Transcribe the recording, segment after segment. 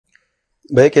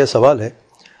بھائی کیا سوال ہے،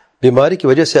 بیماری کی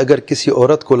وجہ سے اگر کسی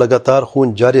عورت کو لگاتار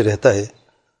خون جاری رہتا ہے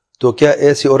تو کیا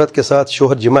ایسی عورت کے ساتھ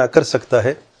شوہر جماع کر سکتا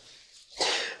ہے؟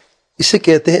 اسے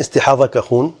کہتے ہیں استحاضہ کا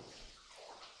خون،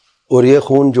 اور یہ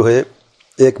خون جو ہے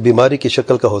ایک بیماری کی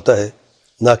شکل کا ہوتا ہے،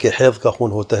 نہ کہ حیض کا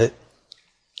خون ہوتا ہے۔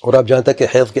 اور آپ جانتے ہیں کہ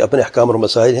حیض کے اپنے احکام اور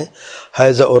مسائل ہیں۔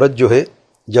 حائضہ عورت جو ہے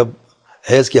جب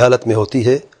حیض کی حالت میں ہوتی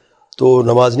ہے تو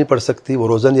نماز نہیں پڑھ سکتی، وہ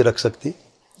روزہ نہیں رکھ سکتی،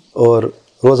 اور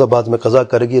روزہ بعد میں قضا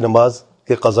کرے گی، نماز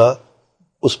کے قضا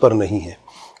اس پر نہیں ہے۔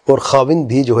 اور خاوند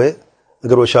بھی جو ہے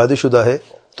اگر وہ شادی شدہ ہے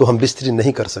تو ہم بستری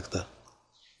نہیں کر سکتا،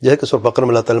 یہ ہے کہ سورۃ بقرہ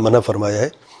میں اللہ تعالیٰ نے منع فرمایا ہے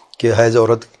کہ حائض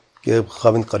عورت کے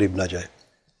خاوند قریب نہ جائے۔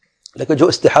 لیکن جو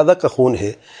استحاضہ کا خون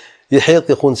ہے یہ حیض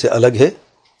کے خون سے الگ ہے،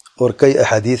 اور کئی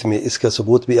احادیث میں اس کا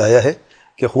ثبوت بھی آیا ہے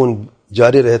کہ خون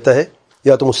جاری رہتا ہے،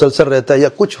 یا تو مسلسل رہتا ہے یا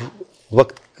کچھ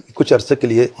وقت کچھ عرصے کے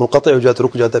لیے منقطع ہو جاتا ہے،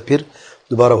 رک جاتا ہے، پھر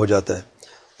دوبارہ ہو جاتا ہے۔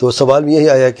 تو سوال میں یہی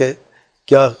آیا کہ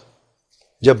کیا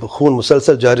جب خون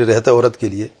مسلسل جاری رہتا ہے عورت کے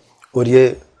لیے، اور یہ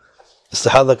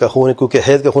استحاضہ کا خون ہے، کیونکہ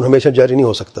حیض کا خون ہمیشہ جاری نہیں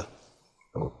ہو سکتا،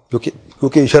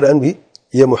 کیونکہ شرعاً بھی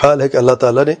یہ محال ہے کہ اللہ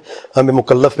تعالیٰ نے ہمیں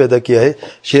مکلف پیدا کیا ہے،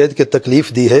 شریعت کی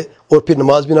تکلیف دی ہے، اور پھر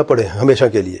نماز بھی نہ پڑھے ہمیشہ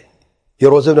کے لیے، یہ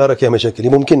روزے نہ رکھے ہمیشہ کے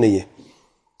لیے، ممکن نہیں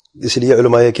ہے۔ اس لیے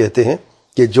علماء یہ کہتے ہیں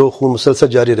کہ جو خون مسلسل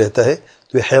جاری رہتا ہے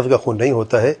تو یہ حیض کا خون نہیں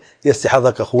ہوتا ہے، یہ استحاضہ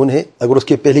کا خون ہے۔ اگر اس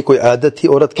کی پہلی کوئی عادت تھی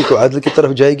عورت کی تو عادت کی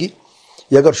طرف جائے گی،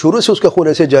 یا اگر شروع سے اس کا خون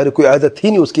ایسے جاری، کوئی عادت تھی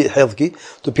نہیں اس کی حیض کی،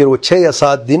 تو پھر وہ 6 یا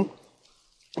 7 دن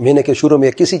مہینے کے شروع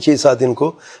میں کسی 6-7 دن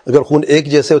کو اگر خون ایک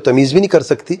جیسے وہ تمیز بھی نہیں کر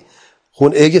سکتی،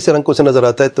 خون ایک جیسے رنگ کو سے نظر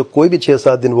آتا ہے، تو کوئی بھی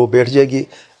 6-7 دن وہ بیٹھ جائے گی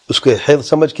اس کو حیض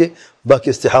سمجھ کے، باقی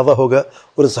استحاضہ ہوگا۔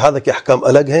 اور استحاضہ کے احکام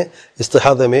الگ ہیں۔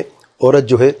 استحاضہ میں عورت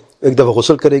جو ہے ایک دفعہ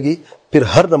غسل کرے گی، پھر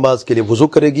ہر نماز کے لیے وضو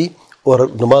کرے گی اور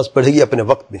نماز پڑھے گی اپنے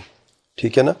وقت میں،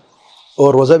 ٹھیک ہے نا،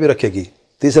 اور روزہ بھی رکھے گی۔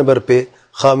 تیسرے نمبر پہ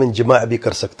خاوند جماع بھی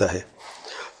کر سکتا ہے۔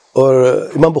 اور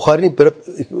امام بخاری نے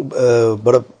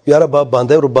بڑا پیارا باب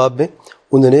باندھا ہے، اور باب میں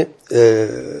انہوں نے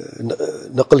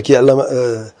نقل کیا، علامہ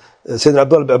سیدنا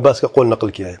عبداللہ بن عباس کا قول نقل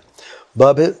کیا ہے۔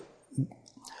 باب ہے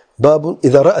باب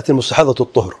اذا رأت المستحاضة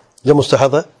الطہر، جب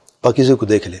مستحاضہ پاکیزگی کو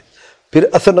دیکھ لے۔ پھر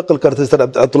اثر نقل کرتے ہیں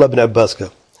عبداللہ بن عباس کا،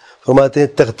 فرماتے ہیں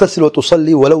تغتسل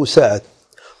وتصلی ولو ساعة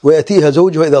ويأتيها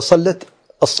زوجها اذا صلت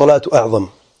الصلاة اعظم۔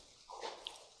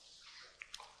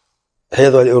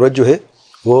 حیض والی عورت جو ہے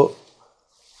وہ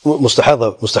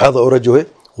مستحاضہ عورت جو ہے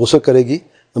غسل کرے گی،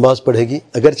 نماز پڑھے گی،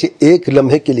 اگرچہ ایک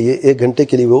لمحے کے لیے، ایک گھنٹے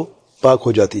کے لیے وہ پاک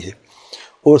ہو جاتی ہے،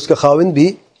 اور اس کا خاوند بھی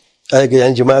آئے گا،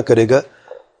 یعنی جماع کرے گا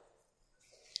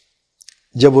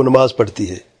جب وہ نماز پڑھتی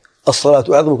ہے۔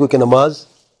 الصلاۃ اعظم، کیونکہ نماز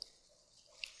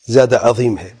زیادہ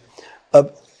عظیم ہے۔ اب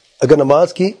اگر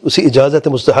نماز کی اسی اجازت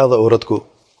ہے مستحاضہ عورت کو،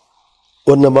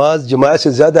 اور نماز جماع سے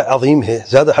زیادہ عظیم ہے،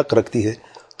 زیادہ حق رکھتی ہے،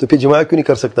 تو پھر جماع کیوں نہیں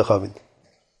کر سکتا خاوند؟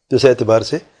 تو اس اعتبار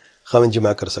سے خاوند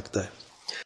جماع کر سکتا ہے۔